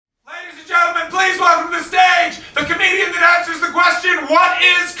explain what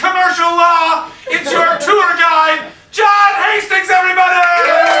is commercial law. It's your tour guide, John Hastings, everybody!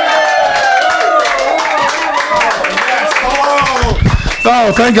 Yes, hello.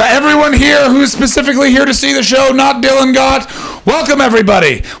 Oh, thank God. Everyone here who's specifically here to see the show, not Dylan Gott. Welcome,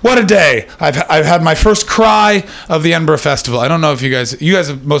 everybody. What a day. I've had my first cry of the Edinburgh Festival. I don't know if you guys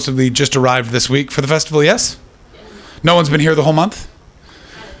have mostly just arrived this week for the festival, yes? No one's been here the whole month?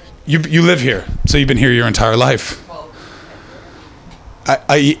 You live here, so you've been here your entire life.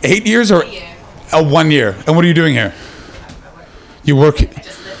 8 years or 1 year? And what are you doing here? You work?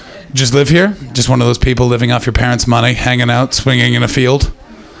 Just live here? Just one of those people living off your parents' money, hanging out, swinging in a field?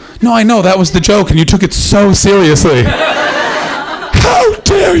 No, I know, that was the joke, and you took it so seriously. How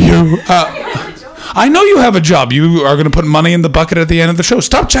dare you? I know you have a job. You are going to put money in the bucket at the end of the show.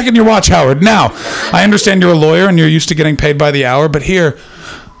 Stop checking your watch, Howard. Now, I understand you're a lawyer and you're used to getting paid by the hour, but here,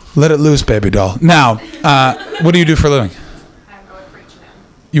 let it loose, baby doll. Now, what do you do for a living? I work for H&M.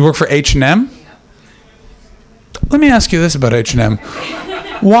 You work for H&M? Yeah. Let me ask you this about H&M.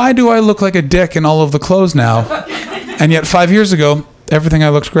 Why do I look like a dick in all of the clothes now? And yet 5 years ago, everything I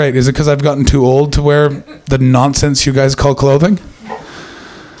looked great. Is it because I've gotten too old to wear the nonsense you guys call clothing?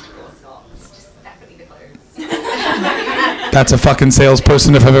 That's a fucking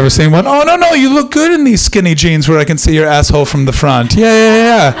salesperson if I've ever seen one. Oh, no, you look good in these skinny jeans where I can see your asshole from the front.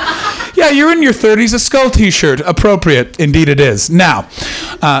 Yeah. Yeah, you're in your 30s, a skull t-shirt. Appropriate. Indeed it is. Now,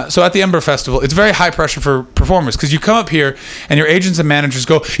 so at the Edinburgh Festival, it's very high pressure for performers because you come up here and your agents and managers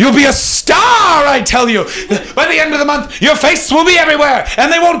go, you'll be a star, I tell you. By the end of the month, your face will be everywhere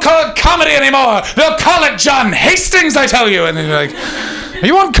and they won't call it comedy anymore. They'll call it John Hastings, I tell you. And then you're like, are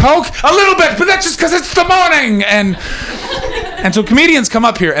you on coke? A little bit, but that's just because it's the morning. And so comedians come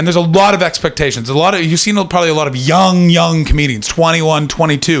up here, and there's a lot of expectations. You've seen probably a lot of young comedians, 21,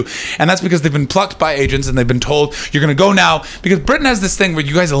 22, and that's because they've been plucked by agents and they've been told, you're going to go now, because Britain has this thing where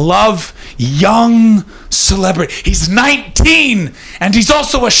you guys love young celebrity. He's 19, and he's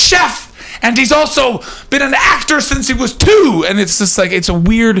also a chef. And he's also been an actor since he was 2. And it's just like, it's a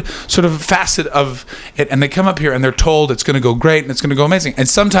weird sort of facet of it. And they come up here and they're told it's going to go great and it's going to go amazing. And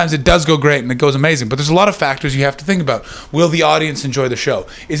sometimes it does go great and it goes amazing. But there's a lot of factors you have to think about. Will the audience enjoy the show?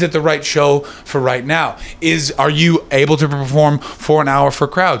 Is it the right show for right now? Are you able to perform for an hour for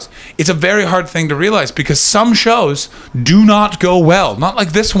crowds? It's a very hard thing to realize because some shows do not go well. Not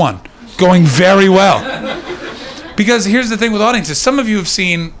like this one, going very well. Because here's the thing with audiences. Some of you have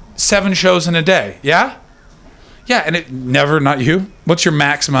seen 7 shows in a day, yeah? Yeah, and it never, not you. What's your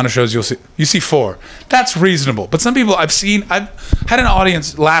max amount of shows you'll see? You see 4. That's reasonable. But some people I've had an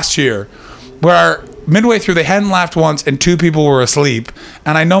audience last year where midway through they hadn't laughed once and 2 people were asleep.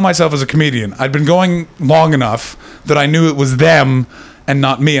 And I know myself as a comedian. I'd been going long enough that I knew it was them and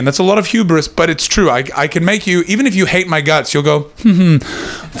not me. And that's a lot of hubris, but it's true. I can make you, even if you hate my guts, you'll go,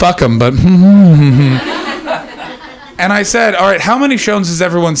 fuck them, but And I said, all right, how many shows does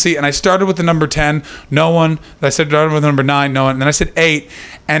everyone see? And I started with the number 10, no one. I started with the number 9, no one. And then I said 8,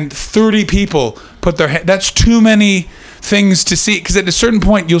 and 30 people put their hand. That's too many things to see, because at a certain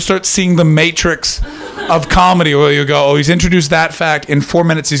point, you'll start seeing the matrix of comedy where you go, oh, he's introduced that fact. In 4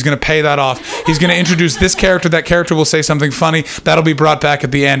 minutes, he's going to pay that off. He's going to introduce this character. That character will say something funny. That'll be brought back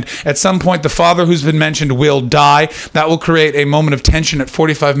at the end. At some point, the father who's been mentioned will die. That will create a moment of tension at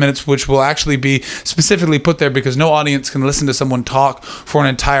 45 minutes, which will actually be specifically put there because no audience can listen to someone talk for an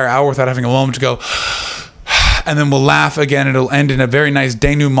entire hour without having a moment to go, and then we'll laugh again. It'll end in a very nice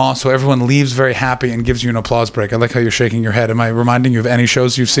denouement, so everyone leaves very happy and gives you an applause break. I like how you're shaking your head. Am I reminding you of any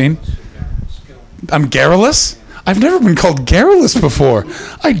shows you've seen? I'm garrulous? I've never been called garrulous before.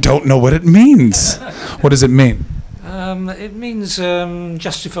 I don't know what it means. What does it mean? It means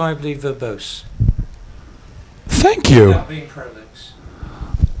justifiably verbose. Thank you. Without being prolix.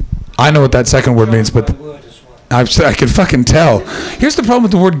 I know what that second word means, but I can fucking tell. Here's the problem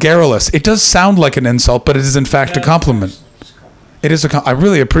with the word garrulous. It does sound like an insult, but it is in fact a compliment. It is I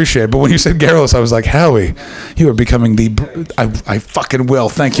really appreciate it. But when you said garrulous, I was like, Howie, you are becoming I fucking will.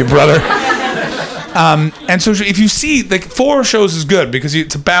 Thank you, brother. And so if you see, like 4 shows is good because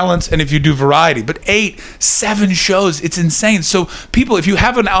it's a balance and if you do variety, but 8, 7 shows, it's insane. So people, if you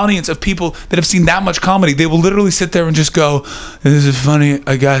have an audience of people that have seen that much comedy, they will literally sit there and just go, this is funny,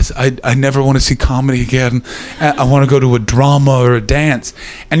 I guess, I never want to see comedy again. I want to go to a drama or a dance.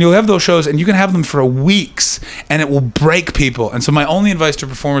 And you'll have those shows and you can have them for weeks and it will break people. And so my only advice to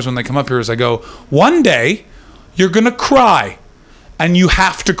performers when they come up here is I go, one day you're going to cry and you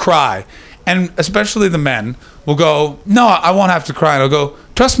have to cry. And especially the men will go, no, I won't have to cry. And I'll go,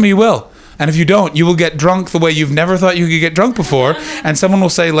 trust me, you will. And if you don't, you will get drunk the way you've never thought you could get drunk before. And someone will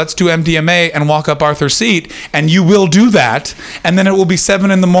say, let's do MDMA and walk up Arthur's Seat. And you will do that. And then it will be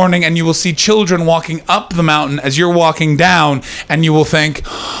 7 a.m. and you will see children walking up the mountain as you're walking down. And you will think,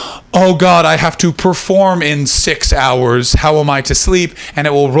 oh God, I have to perform in 6 hours. How am I to sleep? And it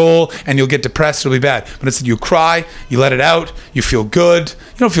will roll and you'll get depressed. It'll be bad. But instead you cry, you let it out, you feel good.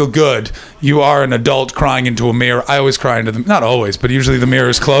 You don't feel good. You are an adult crying into a mirror. I always cry into not always, but usually the mirror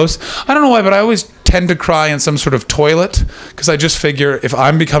is close. I don't know why, but I always tend to cry in some sort of toilet because I just figure if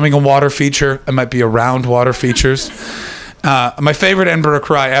I'm becoming a water feature, I might be around water features. My favorite Edinburgh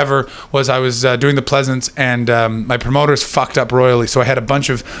cry ever was I was doing the Pleasance and my promoters fucked up royally, so I had a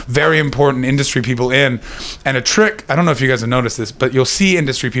bunch of very important industry people in, and a trick, I don't know if you guys have noticed this, but you'll see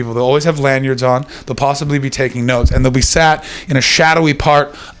industry people, they'll always have lanyards on, they'll possibly be taking notes, and they'll be sat in a shadowy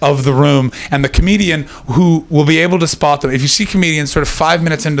part of the room, and the comedian who will be able to spot them, if you see comedians sort of 5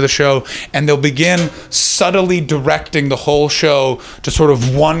 minutes into the show, and they'll begin subtly directing the whole show to sort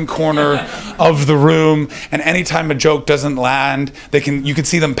of one corner of the room, and anytime a joke doesn't land, you can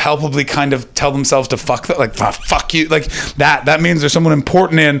see them palpably kind of tell themselves to fuck that, like fuck you, like that means there's someone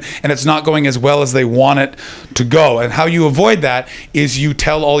important in and it's not going as well as they want it to go. And how you avoid that is you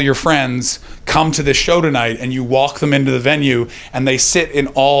tell all your friends, come to this show tonight, and you walk them into the venue and they sit in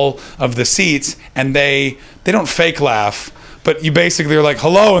all of the seats and they don't fake laugh, but you basically are like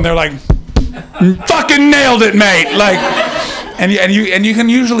hello and they're like fucking nailed it, mate, like. And you can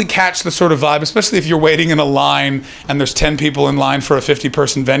usually catch the sort of vibe, especially if you're waiting in a line and there's 10 people in line for a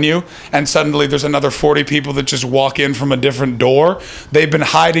 50-person venue, and suddenly there's another 40 people that just walk in from a different door. They've been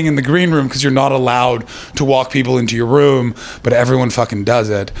hiding in the green room because you're not allowed to walk people into your room, but everyone fucking does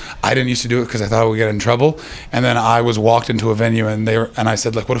it. I didn't used to do it because I thought I would get in trouble, and then I was walked into a venue and I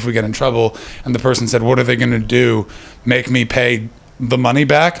said, like, what if we get in trouble? And the person said, what are they going to do? Make me pay the money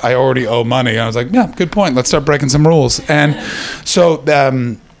back? I already owe money. And I was like, yeah, good point. Let's start breaking some rules. And so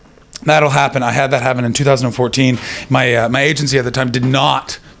that'll happen. I had that happen in 2014. My agency at the time did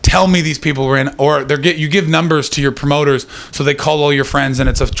not tell me these people were in, or you give numbers to your promoters so they call all your friends and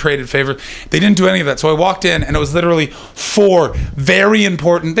it's a traded favor. They didn't do any of that. So I walked in and it was literally 4 very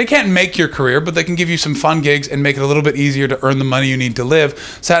important, they can't make your career, but they can give you some fun gigs and make it a little bit easier to earn the money you need to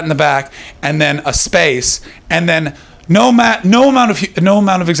live. Sat in the back, and then a space, and then no amount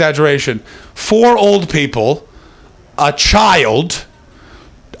of exaggeration, 4 old people, a child,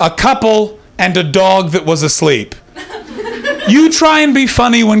 a couple, and a dog that was asleep. You try and be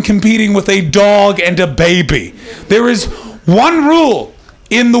funny when competing with a dog and a baby. There is one rule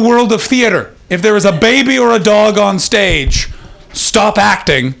in the world of theater. If there is a baby or a dog on stage, stop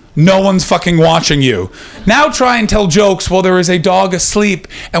acting. No one's fucking watching you. Now try and tell jokes while there is a dog asleep.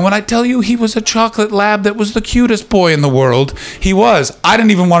 And when I tell you he was a chocolate lab that was the cutest boy in the world, he was. I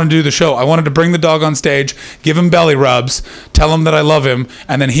didn't even want to do the show. I wanted to bring the dog on stage, give him belly rubs, tell him that I love him,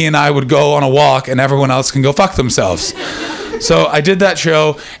 and then he and I would go on a walk and everyone else can go fuck themselves. So I did that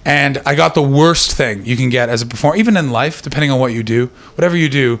show, and I got the worst thing you can get as a performer, even in life, depending on what you do. Whatever you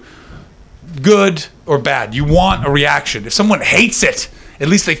do, good or bad, you want a reaction. If someone hates it, at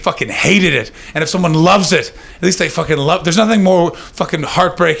least they fucking hated it. And if someone loves it, at least they fucking love. There's nothing more fucking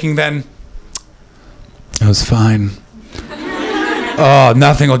heartbreaking than, it was fine. Oh,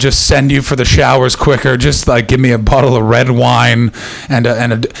 nothing will just send you for the showers quicker. Just like give me a bottle of red wine and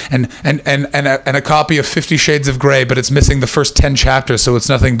a copy of 50 Shades of Grey, but it's missing the first 10 chapters, so it's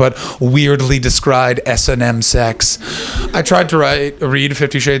nothing but weirdly described S&M sex. I tried to read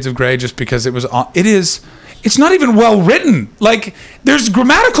 50 Shades of Grey just because it was on. It's not even well written. Like, there's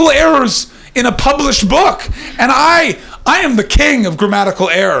grammatical errors in a published book, and I am the king of grammatical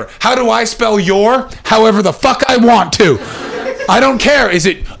error. How do I spell your? However the fuck I want to. I don't care. Is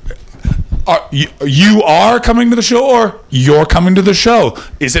it you are coming to the show or you're coming to the show?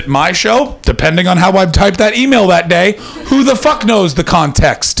 Is it my show? Depending on how I've typed that email that day, who the fuck knows the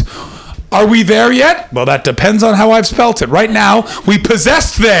context? Are we there yet? Well, that depends on how I've spelt it. Right now, we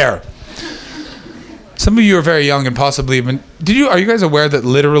possess there. Some of you are very young and possibly even... Are you guys aware that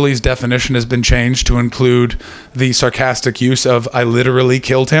literally's definition has been changed to include the sarcastic use of I literally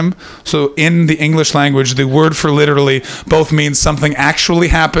killed him? So in the English language, the word for literally both means something actually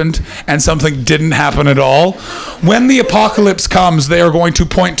happened and something didn't happen at all. When the apocalypse comes, they are going to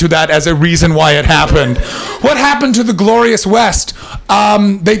point to that as a reason why it happened. What happened to the Glorious West?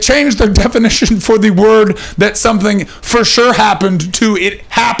 They changed their definition for the word that something for sure happened to it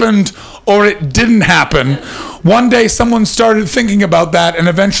happened or it didn't happen. One day someone started thinking about that and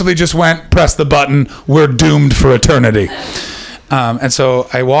eventually just went, press the button, we're doomed for eternity. And so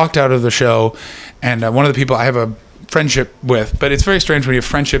I walked out of the show, and one of the people, I have a friendship with, but it's very strange when you have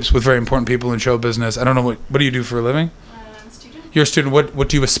friendships with very important people in show business. I don't know, what do you do for a living? I'm a student. You're a student. What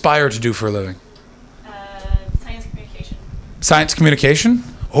do you aspire to do for a living? Science communication. Science communication?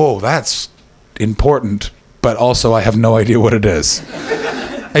 Oh, that's important, but also I have no idea what it is.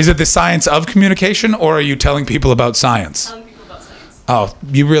 Is it the science of communication, or are you telling people about science? Telling people about science. Oh,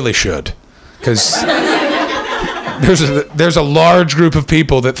 you really should, because there's a large group of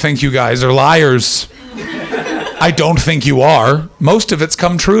people that think you guys are liars. I don't think you are. Most of it's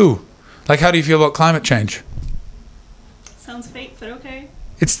come true. Like, how do you feel about climate change? Sounds fake, but okay.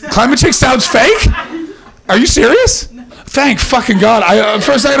 Climate change sounds fake? Are you serious? No. Thank fucking God.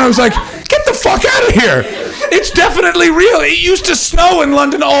 For a second I was like, get the fuck out of here. It's definitely real. It used to snow in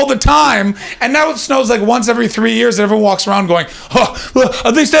London all the time, and now it snows like once every 3 years, and everyone walks around going,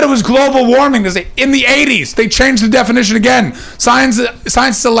 oh, they said it was global warming. They say, in the 80s, they changed the definition again. Science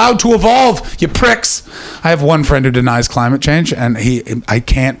is allowed to evolve, you pricks. I have one friend who denies climate change, and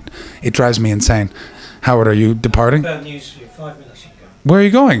it drives me insane. Howard, are you departing? Bad news for you. 5 minutes ago. Where are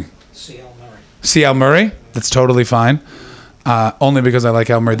you going? See Al Murray. See Al Murray? That's totally fine. Only because I like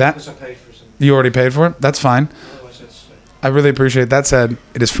Al Murray. Because I paid for some. You already paid for it? That's fine. Otherwise, it's. I really appreciate it. That said,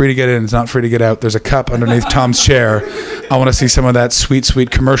 it is free to get in. It's not free to get out. There's a cup underneath Tom's chair. I want to see some of that sweet,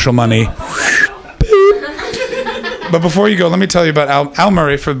 sweet commercial money. But before you go, let me tell you about Al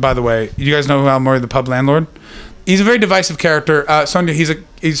Murray. By the way, you guys know Al Murray, the pub landlord? He's a very divisive character. Sonia,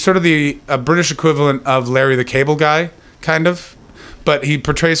 he's sort of the British equivalent of Larry the Cable Guy, kind of. But he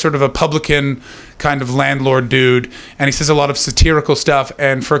portrays sort of a publican kind of landlord dude, and he says a lot of satirical stuff.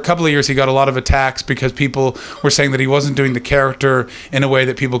 And for a couple of years, he got a lot of attacks because people were saying that he wasn't doing the character in a way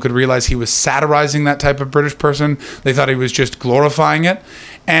that people could realize he was satirizing that type of British person. They thought he was just glorifying it.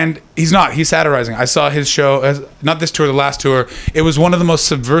 And he's not. He's satirizing. I saw his show, not this tour, the last tour. It was one of the most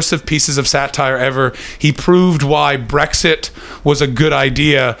subversive pieces of satire ever. He proved why Brexit was a good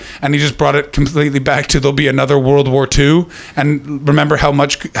idea, and he just brought it completely back to there'll be another World War II. And remember how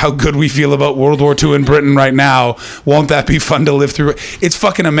good we feel about World War II in Britain right now. Won't that be fun to live through? It's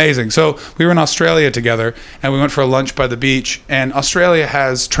fucking amazing. So we were in Australia together, and we went for a lunch by the beach. And Australia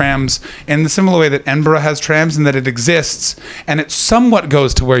has trams in the similar way that Edinburgh has trams, in that it exists, and it somewhat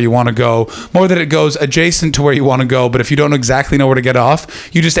goes to where you want to go, more that it goes adjacent to where you want to go, but if you don't exactly know where to get off,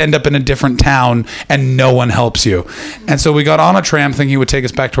 you just end up in a different town and no one helps you. And so we got on a tram thinking it would take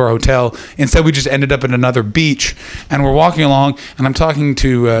us back to our hotel. Instead, we just ended up in another beach, and we're walking along, and I'm talking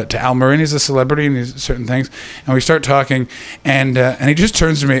to Al Murray, and he's a celebrity and he's certain things, and we start talking, and he just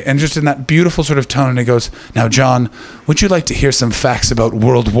turns to me and just in that beautiful sort of tone, and he goes, "Now, John, would you like to hear some facts about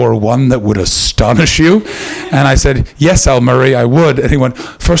World War I that would astonish you?" And I said, "Yes, Al Murray, I would." And he went,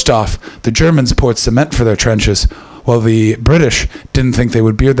 "First off, the Germans poured cement for their trenches, while the British didn't think they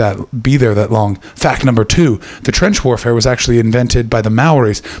would be there that long. Fact number 2, the trench warfare was actually invented by the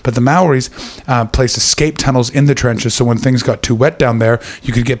Maoris, but the Maoris placed escape tunnels in the trenches, so when things got too wet down there,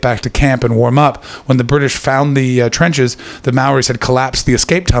 you could get back to camp and warm up. When the British found the trenches, the Maoris had collapsed the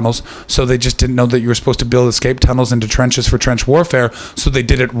escape tunnels, so they just didn't know that you were supposed to build escape tunnels into trenches for trench warfare, so they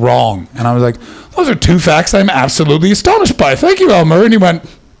did it wrong." And I was like, "Those are 2 facts I'm absolutely astonished by. Thank you, Al Murray." And he went,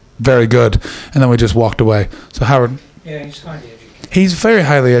 "Very good." And then we just walked away. So Howard, Yeah, he's highly educated. he's very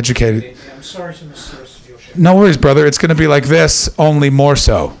highly educated. I'm sorry to miss the rest of your show. No worries, brother. It's going to be like this, only more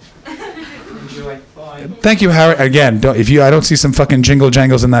so. Enjoy. Bye. Thank you, Howard. Again, I don't see some fucking jingle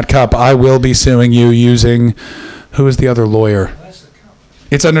jangles in that cup, I will be suing you using. Who is the other lawyer? Where's the cup?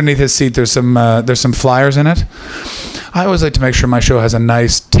 It's underneath his seat. There's some flyers in it. I always like to make sure my show has a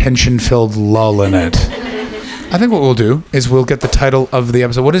nice tension-filled lull in it. I think what we'll do is we'll get the title of the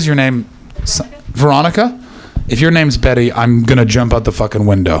episode. What is your name? Veronica? If your name's Betty, I'm going to jump out the fucking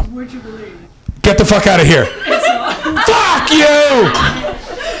window. Where'd you believe? Get the fuck out of here. Fuck you!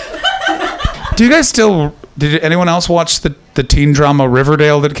 Do you guys still... Did anyone else watch the teen drama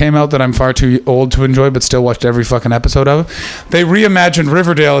Riverdale that came out that I'm far too old to enjoy but still watched every fucking episode of? They reimagined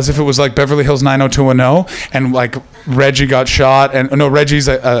Riverdale as if it was like Beverly Hills 90210, and like Reggie got shot, and no, Reggie's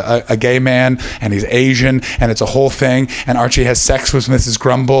a gay man and he's Asian and it's a whole thing, and Archie has sex with Mrs.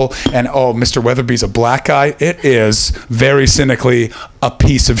 Grumble, and Mr. Weatherby's a black guy. It is very cynically a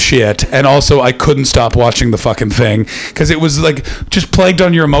piece of shit, and also I couldn't stop watching the fucking thing because it was like just plagued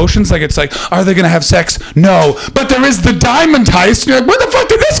on your emotions. Like, it's like, are they gonna have sex? No, but there is the diamond heist. You're like, where the fuck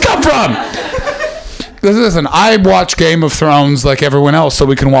did this come from? Listen, I watch Game of Thrones like everyone else, so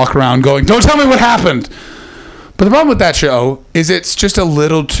we can walk around going, don't tell me what happened. But the problem with that show is it's just a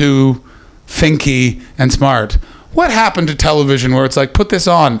little too thinky and smart. What happened to television where it's like, put this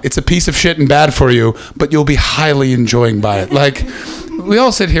on, it's a piece of shit and bad for you, but you'll be highly enjoying by it? Like, we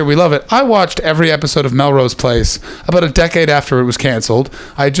all sit here, we love it. I watched every episode of Melrose Place about a decade after it was canceled.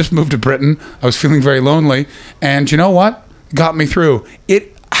 I had just moved to Britain. I was feeling very lonely. And you know what? Got me through.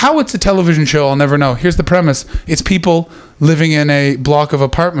 How it's a television show, I'll never know. Here's the premise. It's people living in a block of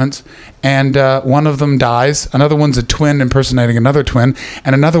apartments, and one of them dies. Another one's a twin impersonating another twin,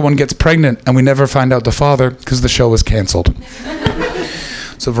 and another one gets pregnant, and we never find out the father because the show was canceled.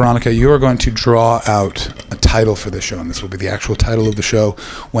 So, Veronica, you are going to draw out a title for the show, and this will be the actual title of the show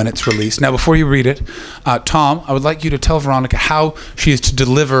when it's released. Now, before you read it, Tom, I would like you to tell Veronica how she is to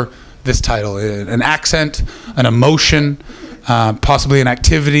deliver this title. An accent, an emotion, possibly an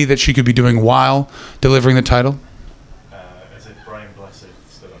activity that she could be doing while delivering the title. As if Brian Blessed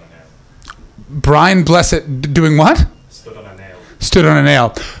stood on a nail. Brian Blessed doing what? Stood on a nail. Stood on a nail.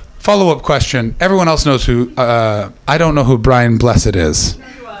 Follow-up question. Everyone else knows who... I don't know who Brian Blessed is. Nor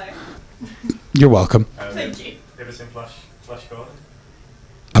do I. You're welcome. Thank you. Ever seen Flash Gordon?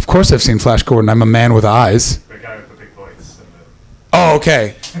 Of course I've seen Flash Gordon. I'm a man with eyes. The guy with the big voice. And the... Oh,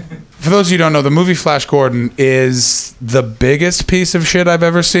 okay. For those of you who don't know, the movie Flash Gordon is the biggest piece of shit I've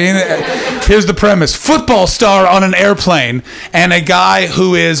ever seen. Here's the premise. Football star on an airplane, and a guy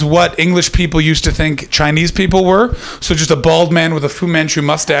who is what English people used to think Chinese people were. So just a bald man with a Fu Manchu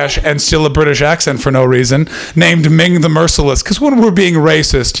mustache and still a British accent for no reason, named Ming the Merciless. Because when we're being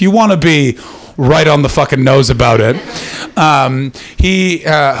racist, you want to be right on the fucking nose about it. He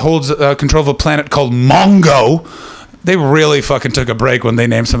holds control of a planet called Mongo. They really fucking took a break when they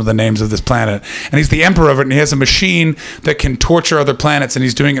named some of the names of this planet. And he's the emperor of it, and he has a machine that can torture other planets, and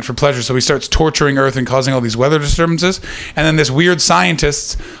he's doing it for pleasure. So he starts torturing Earth and causing all these weather disturbances. And then this weird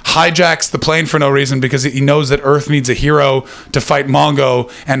scientist hijacks the plane for no reason because he knows that Earth needs a hero to fight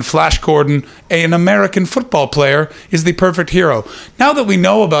Mongo, and Flash Gordon, an American football player, is the perfect hero. Now that we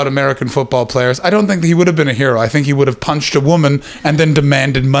know about American football players, I don't think that he would have been a hero. I think he would have punched a woman and then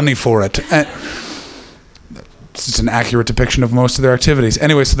demanded money for it. It's an accurate depiction of most of their activities.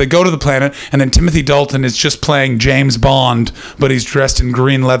 Anyway, so they go to the planet, and then Timothy Dalton is just playing James Bond, but he's dressed in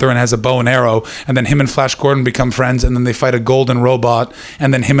green leather and has a bow and arrow. And then him and Flash Gordon become friends, and then they fight a golden robot,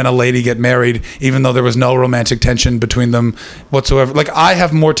 and then him and a lady get married, even though there was no romantic tension between them whatsoever. Like, I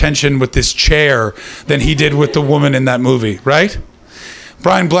have more tension with this chair than he did with the woman in that movie, right?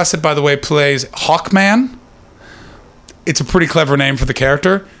 Brian Blessed, by the way, plays Hawkman. It's a pretty clever name for the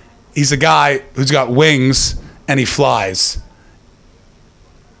character. He's a guy who's got wings and he flies.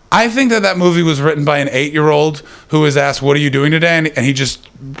 I think that movie was written by an 8-year-old who was asked, "What are you doing today?" And he just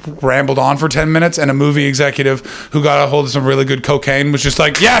rambled on for 10 minutes. And a movie executive who got a hold of some really good cocaine was just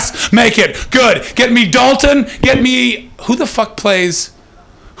like, "Yes, make it good. Get me Dalton. Get me..." Who the fuck plays...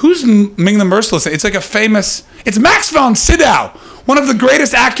 Who's Ming the Merciless? It's like a famous... It's Max von Sydow. One of the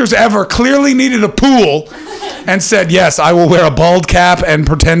greatest actors ever clearly needed a pool and said, "Yes, I will wear a bald cap and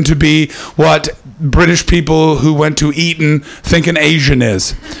pretend to be what British people who went to Eton think an Asian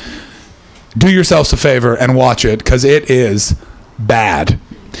is." Do yourselves a favor and watch it, because it is bad.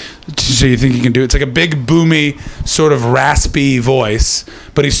 So you think you can do it? It's like a big, boomy, sort of raspy voice,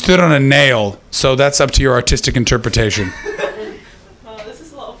 but he stood on a nail, so that's up to your artistic interpretation. Well, this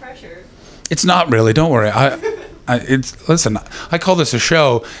is a little pressure. It's not really. Don't worry. Listen, I call this a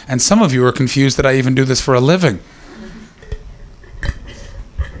show, and some of you are confused that I even do this for a living.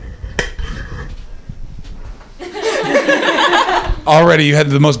 Already, you had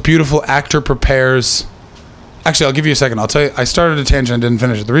the most beautiful actor prepares. Actually, I'll give you a second. I'll tell you. I started a tangent and didn't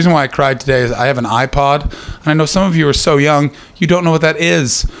finish it. The reason why I cried today is I have an iPod, and I know some of you are so young, you don't know what that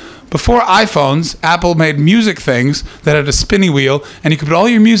is. Before iPhones, Apple made music things that had a spinny wheel, and you could put all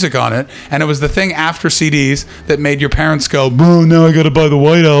your music on it, and it was the thing after CDs that made your parents go, "Boo, now I gotta buy the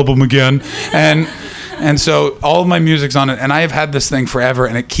White Album again." And so all of my music's on it, and I have had this thing forever,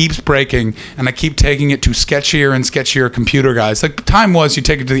 and it keeps breaking, and I keep taking it to sketchier and sketchier computer guys. Like, the time was you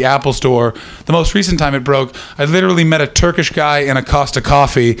take it to the Apple store. The most recent time it broke, I literally met a Turkish guy in a Costa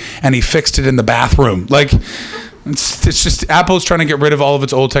Coffee, and he fixed it in the bathroom. Like, it's just Apple's trying to get rid of all of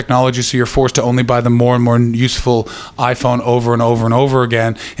its old technology, so you're forced to only buy the more and more useful iPhone over and over and over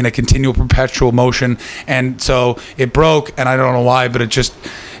again in a continual perpetual motion. And so it broke, and I don't know why, but it just...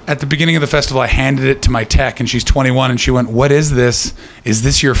 At the beginning of the festival, I handed it to my tech, and she's 21, and she went, "What is this? Is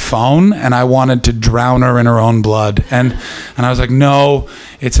this your phone?" And I wanted to drown her in her own blood. And I was like, "No,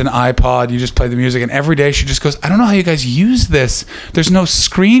 it's an iPod. You just play the music." And every day she just goes, "I don't know how you guys use this. There's no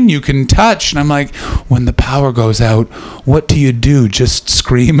screen you can touch." And I'm like, "When the power goes out, what do? Just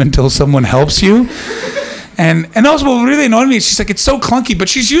scream until someone helps you?" And also what really annoyed me is she's like, it's so clunky, but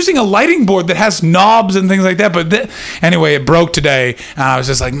she's using a lighting board that has knobs and things like that. But anyway, it broke today, and I was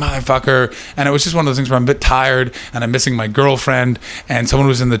just like, motherfucker. And it was just one of those things where I'm a bit tired, and I'm missing my girlfriend, and someone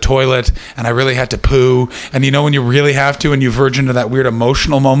was in the toilet, and I really had to poo. And you know when you really have to, and you verge into that weird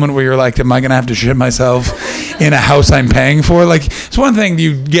emotional moment where you're like, am I going to have to shit myself in a house I'm paying for? Like, it's one thing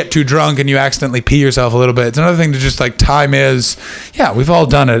you get too drunk and you accidentally pee yourself a little bit. It's another thing to just like, time is, yeah, we've all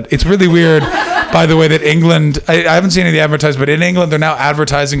done it. It's really weird, by the way, that England, I haven't seen any of the advertisements, but in England, they're now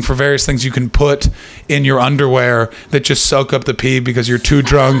advertising for various things you can put in your underwear that just soak up the pee because you're too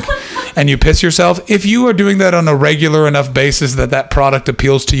drunk and you piss yourself. If you are doing that on a regular enough basis that product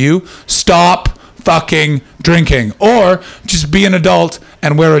appeals to you, stop fucking drinking, or just be an adult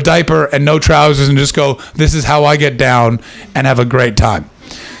and wear a diaper and no trousers and just go, this is how I get down, and have a great time.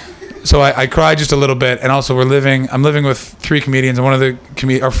 So I cried just a little bit, and also I'm living with 3 comedians, and one of the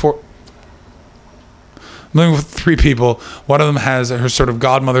I'm living with 3 people. One of them has her sort of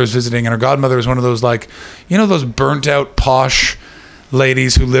godmother is visiting, and her godmother is one of those, like, you know, those burnt out posh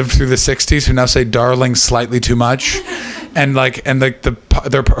ladies who lived through the 60s who now say darling slightly too much. And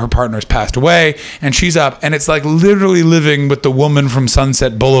her partner's passed away, and she's up, and it's like literally living with the woman from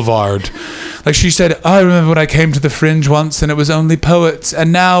Sunset Boulevard. Like she said, I remember when I came to the Fringe once and it was only poets,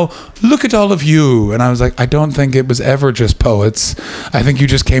 and now look at all of you. And I was like, I don't think it was ever just poets. I think you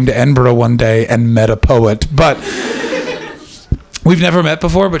just came to Edinburgh one day and met a poet. But we've never met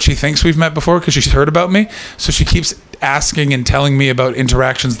before, but she thinks we've met before because she's heard about me. So she keeps asking and telling me about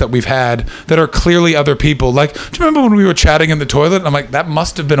interactions that we've had that are clearly other people. Like, do you remember when we were chatting in the toilet? And I'm like, that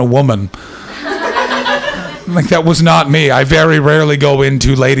must have been a woman. Like, that was not me. I very rarely go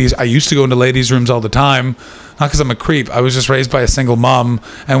into ladies. I used to go into ladies' rooms all the time. Not because I'm a creep. I was just raised by a single mom,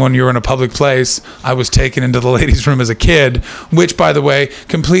 and when you were in a public place, I was taken into the ladies' room as a kid, which, by the way,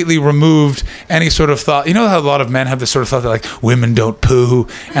 completely removed any sort of thought. You know how a lot of men have this sort of thought that, like, women don't poo,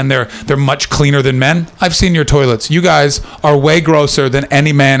 and they're much cleaner than men? I've seen your toilets. You guys are way grosser than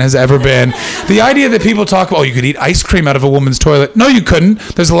any man has ever been. The idea that people talk about, oh, you could eat ice cream out of a woman's toilet. No, you couldn't.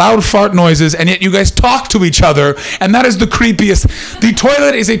 There's loud fart noises, and yet you guys talk to each other, and that is the creepiest. The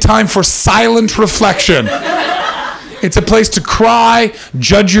toilet is a time for silent reflection. It's a place to cry,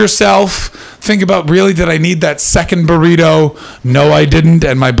 judge yourself, think about, really, did I need that second burrito? No, I didn't,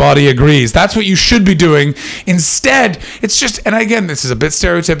 and my body agrees. That's what you should be doing. Instead, it's just, and again, this is a bit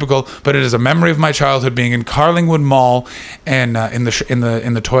stereotypical, but it is a memory of my childhood being in Carlingwood Mall and in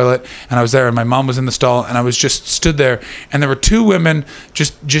the toilet, and I was there, and my mom was in the stall, and I was just stood there, and there were 2 women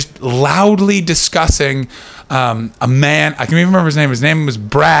just loudly discussing a man. I can even remember his name. His name was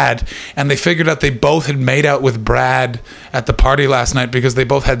Brad, and they figured out they both had made out with Brad at the party last night because they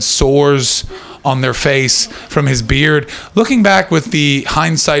both had sores on their face from his beard. Looking back with the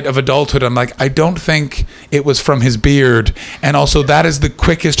hindsight of adulthood, I'm like, I don't think it was from his beard. And also, that is the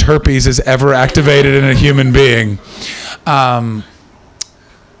quickest herpes is ever activated in a human being.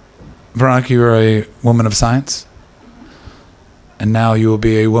 Veronica, you are a woman of science. And now you will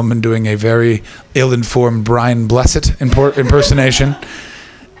be a woman doing a very ill-informed Brian Blessed impersonation.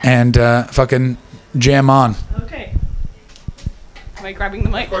 And fucking jam on. Okay. Am I grabbing the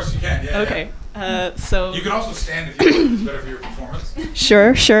mic? Of course you can, yeah. Okay. So. You can also stand if you want. It's better for your performance.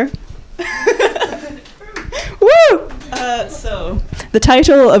 Sure. Woo! So, the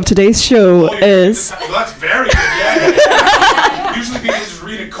title of today's show is... Well, that's very good, yeah. Usually people just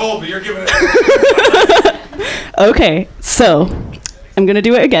read it cold, but you're giving it... Okay, so I'm going to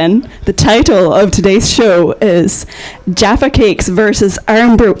do it again. The title of today's show is Jaffa Cakes versus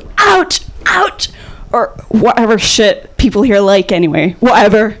Iron Brew. Ouch! Ouch! Or whatever shit people here like anyway.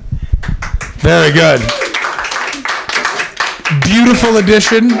 Whatever. Very good. Beautiful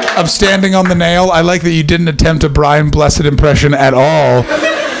addition of Standing on the Nail. I like that you didn't attempt a Brian Blessed impression at all.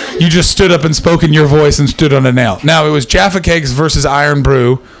 You just stood up and spoke in your voice and stood on a nail. Now, it was Jaffa Cakes versus Iron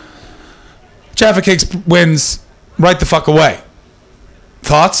Brew. Jaffa Cakes wins right the fuck away.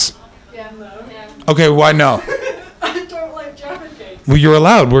 Thoughts? Yeah, no. Okay, why no? I don't like Jaffa Cakes. Well, you're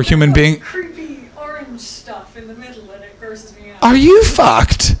allowed. We're human beings. Creepy orange stuff in the middle and it grosses me out. Are you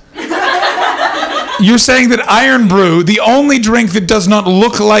fucked? You're saying that Iron Brew, the only drink that does not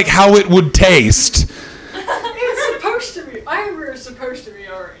look like how it would taste. It's supposed to be. Iron Brew is supposed to be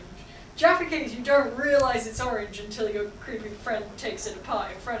orange. Jaffa Cakes, you don't realize it's orange until your creepy friend takes it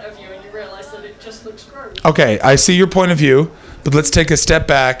apart in front of you and you realize that it just looks gross. Okay, I see your point of view, but let's take a step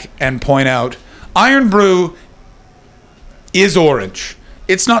back and point out Iron Brew is orange.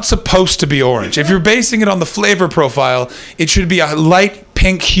 It's not supposed to be orange. If you're basing it on the flavor profile, it should be a light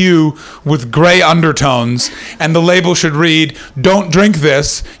pink hue with gray undertones, and the label should read, "Don't drink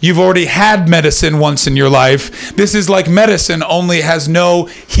this. You've already had medicine once in your life. This is like medicine, only has no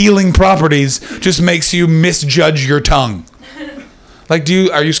healing properties, just makes you misjudge your tongue." Like,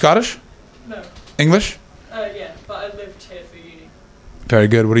 are you Scottish? No. English? Yeah, but I lived here for uni. Very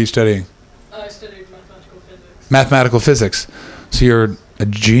good. What are you studying? I studied mathematical physics. Mathematical physics. So you're a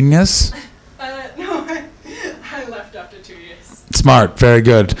genius? No, I left after 2 years. Smart, very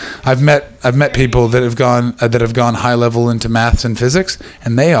good. I've met people that have gone high level into maths and physics,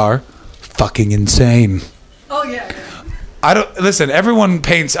 and they are fucking insane. Oh yeah. Listen, everyone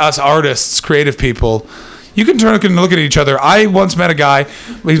paints us artists, creative people. You can turn and look at each other. I once met a guy,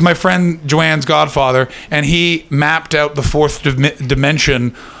 he's my friend Joanne's godfather, and he mapped out the fourth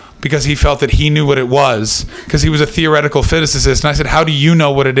dimension because he felt that he knew what it was, because he was a theoretical physicist. And I said, how do you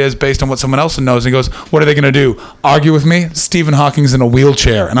know what it is based on what someone else knows? And he goes, what are they going to do? Argue with me? Stephen Hawking's in a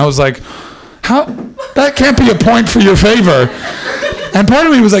wheelchair. And I was like, how? That can't be a point for your favor. And part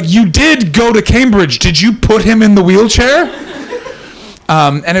of me was like, you did go to Cambridge. Did you put him in the wheelchair?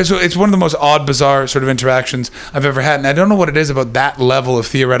 And it's one of the most odd, bizarre sort of interactions I've ever had. And I don't know what it is about that level of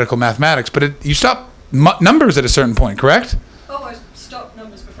theoretical mathematics, but you stop numbers at a certain point, correct? Oh, I stopped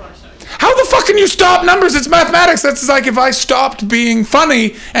numbers before I started. How the fuck can you stop numbers? It's mathematics. That's like if I stopped being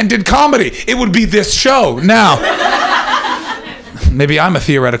funny and did comedy, it would be this show. Now, maybe I'm a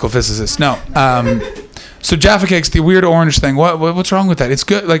theoretical physicist. No. So Jaffa Cakes, the weird orange thing. What's wrong with that? It's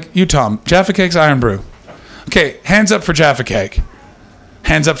good. Like you, Tom. Jaffa Cakes, Iron Brew. Okay, hands up for Jaffa Cake.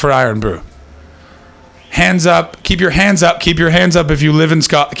 Hands up for Iron Brew. Hands up. Keep your hands up. Keep your hands up if you live in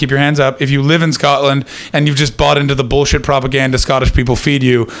Scotland. Keep your hands up if you live in Scotland and you've just bought into the bullshit propaganda Scottish people feed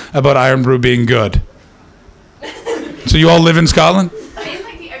you about Iron Brew being good. So you all live in Scotland? It's like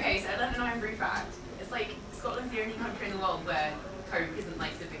okay, so I love an Iron Brew fact. It's like Scotland's the only country in the world where Coke isn't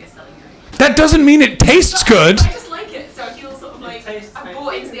like the biggest selling drink. That doesn't mean it tastes good. I just like it, so I feel sort of like I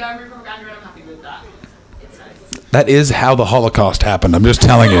bought into the Iron Brew propaganda and I'm happy with that. It's nice. That is how the Holocaust happened. I'm just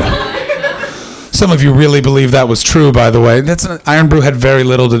telling you. Some of you really believe that was true, by the way. Iron Brew had very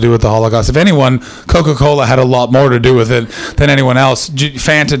little to do with the Holocaust. If anyone, Coca-Cola had a lot more to do with it than anyone else.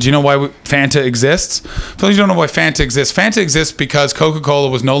 Fanta, do you know why Fanta exists? For those you don't know why Fanta exists, Fanta exists because Coca-Cola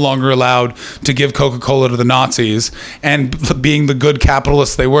was no longer allowed to give Coca-Cola to the Nazis. And being the good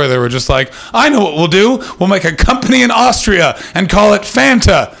capitalists they were just like, I know what we'll do. We'll make a company in Austria and call it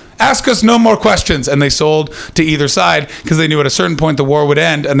Fanta. Ask us no more questions. And they sold to either side because they knew at a certain point the war would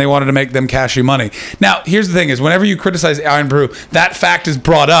end and they wanted to make them cashy money. Now, here's the thing is whenever you criticize Iron Brew, that fact is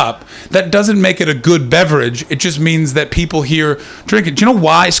brought up. That doesn't make it a good beverage. It just means that people here drink it. Do you know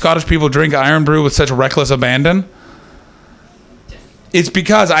why Scottish people drink Iron Brew with such reckless abandon? It's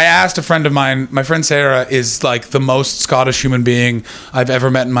because I asked a friend of mine, my friend Sarah is like the most Scottish human being I've ever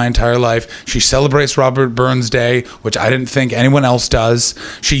met in my entire life. She celebrates Robert Burns Day, which I didn't think anyone else does.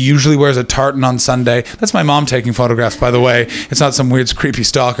 She usually wears a tartan on Sunday. That's my mom taking photographs, by the way. It's not some weird, creepy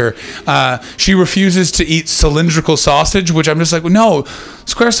stalker. She refuses to eat cylindrical sausage, which I'm just like, no,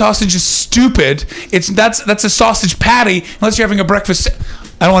 square sausage is stupid. That's a sausage patty, unless you're having a breakfast.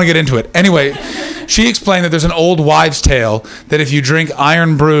 I don't want to get into it. Anyway, she explained that there's an old wives' tale that if you drink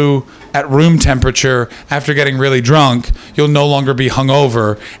Iron Brew at room temperature after getting really drunk, you'll no longer be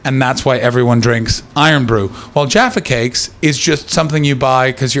hungover, and that's why everyone drinks Iron Brew. While Jaffa Cakes is just something you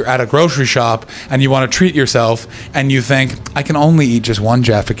buy because you're at a grocery shop and you want to treat yourself, and you think, I can only eat just one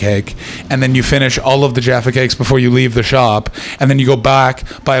Jaffa Cake, and then you finish all of the Jaffa Cakes before you leave the shop, and then you go back,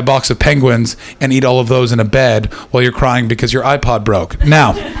 buy a box of Penguins, and eat all of those in a bed while you're crying because your iPod broke.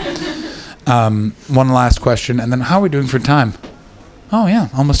 Now, one last question, and then how are we doing for time? Oh yeah,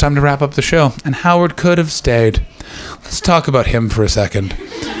 almost time to wrap up the show. And Howard could have stayed. Let's talk about him for a second.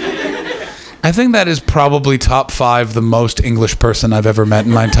 I think that is probably top 5 the most English person I've ever met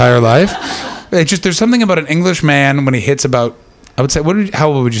in my entire life. It's just there's something about an English man when he hits about, I would say,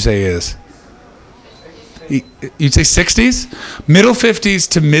 how old would you say he is? You'd say 60s? Middle 50s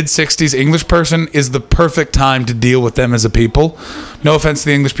to mid 60s English person is the perfect time to deal with them as a people. No offense to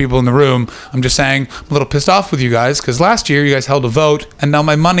the English people in the room. I'm just saying I'm a little pissed off with you guys because last year you guys held a vote and now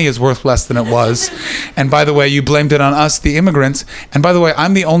my money is worth less than it was. And by the way, you blamed it on us, the immigrants. And by the way,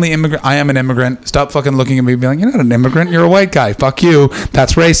 I'm the only immigrant. I am an immigrant. Stop fucking looking at me and being like, you're not an immigrant. You're a white guy. Fuck you.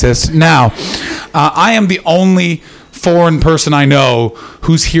 That's racist. Now, I am the only foreign person I know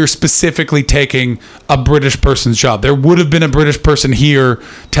who's here specifically taking a British person's job. There would have been a British person here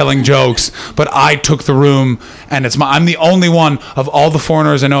telling jokes, but I took the room, and I'm the only one of all the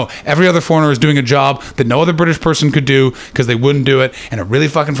foreigners I know. Every other foreigner is doing a job that no other British person could do because they wouldn't do it, and it really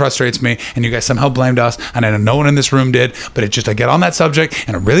fucking frustrates me. And you guys somehow blamed us, and I know no one in this room did, but I get on that subject,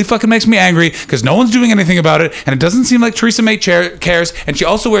 and it really fucking makes me angry because no one's doing anything about it, and it doesn't seem like Theresa May cares, and she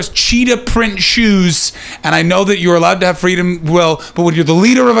also wears cheetah print shoes, and I know that you're allowed to have freedom, but when you're the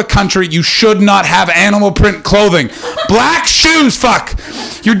leader of a country, you should not have animal print clothing. Black shoes, fuck!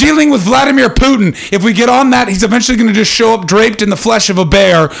 You're dealing with Vladimir Putin. If we get on that, he's eventually going to just show up draped in the flesh of a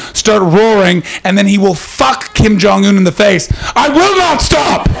bear, start roaring, and then he will fuck Kim Jong-un in the face. I will not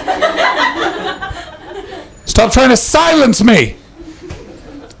stop! Stop trying to silence me!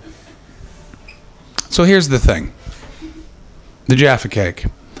 So here's the thing. The Jaffa Cake.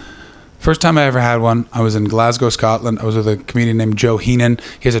 First time I ever had one, I was in Glasgow, Scotland. I was with a comedian named Joe Heenan.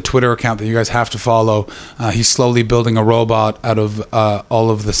 He has a Twitter account that you guys have to follow. He's slowly building a robot out of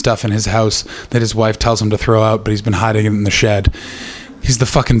all of the stuff in his house that his wife tells him to throw out, but he's been hiding it in the shed. He's the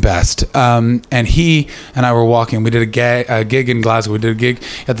fucking best. And he and I were walking. We did a gig in Glasgow. We did a gig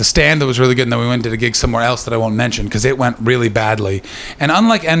at the Stand that was really good, and then we went and did a gig somewhere else that I won't mention because it went really badly. And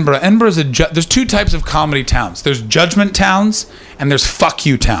unlike Edinburgh is there's two types of comedy towns. There's judgment towns and there's fuck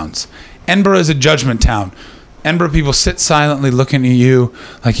you towns. Edinburgh is a judgment town. Edinburgh people sit silently looking at you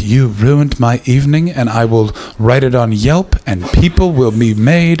like, you ruined my evening, and I will write it on Yelp and people will be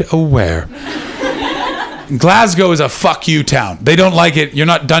made aware. Glasgow is a fuck you town. They don't like it. You're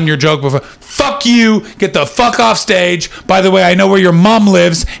not done your joke before. Fuck you. Get the fuck off stage. By the way, I know where your mom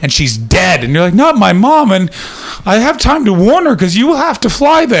lives and she's dead. And you're like, not my mom. And I have time to warn her because you will have to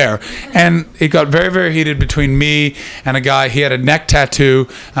fly there. And it got very, very heated between me and a guy. He had a neck tattoo.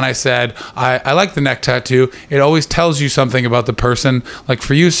 And I said, I like the neck tattoo. It always tells you something about the person. Like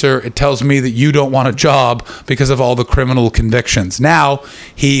for you, sir, it tells me that you don't want a job because of all the criminal convictions. Now,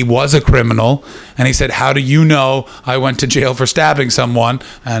 he was a criminal. And he said, how do you know I went to jail for stabbing someone?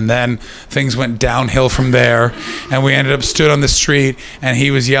 And then things went downhill from there. And we ended up stood on the street and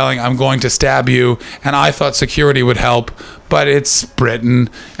he was yelling, I'm going to stab you. And I thought security would help, but it's Britain.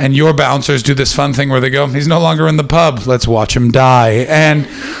 And your bouncers do this fun thing where they go, he's no longer in the pub. Let's watch him die. And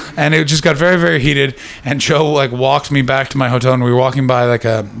it just got very, very heated. And Joe walked me back to my hotel, and we were walking by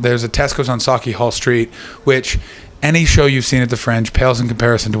there's a Tesco's on Sauchiehall Street, which any show you've seen at the Fringe pales in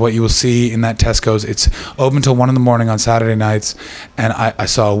comparison to what you will see in that Tesco's. It's open till 1 a.m. on Saturday nights, and I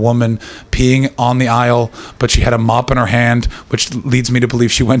saw a woman peeing on the aisle, but she had a mop in her hand, which leads me to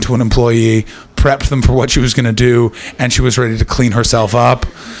believe she went to an employee, prepped them for what she was going to do, and she was ready to clean herself up.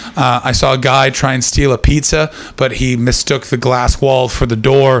 I saw a guy try and steal a pizza, but he mistook the glass wall for the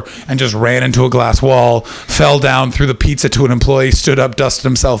door and just ran into a glass wall, fell down, threw the pizza to an employee, stood up, dusted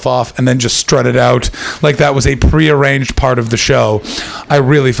himself off, and then just strutted out like that was a prearranged part of the show. I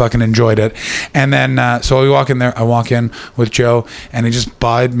really fucking enjoyed it. And then, so we walk in there, I walk in with Joe, and he just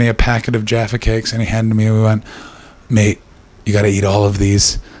bought me a packet of Jaffa Cakes, and he handed me, and we went, mate, you got to eat all of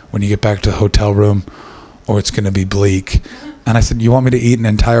these when you get back to the hotel room, or it's going to be bleak. And I said, you want me to eat an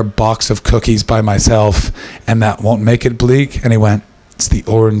entire box of cookies by myself and that won't make it bleak? And he went, it's the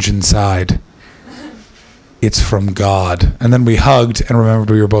orange inside. It's from God. And then we hugged and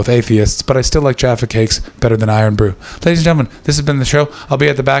remembered we were both atheists, but I still like Jaffa Cakes better than Iron Brew. Ladies and gentlemen, this has been the show. I'll be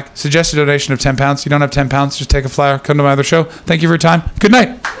at the back. Suggest a donation of £10. You don't have £10, just take a flyer, come to my other show. Thank you for your time. Good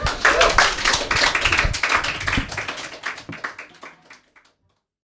night.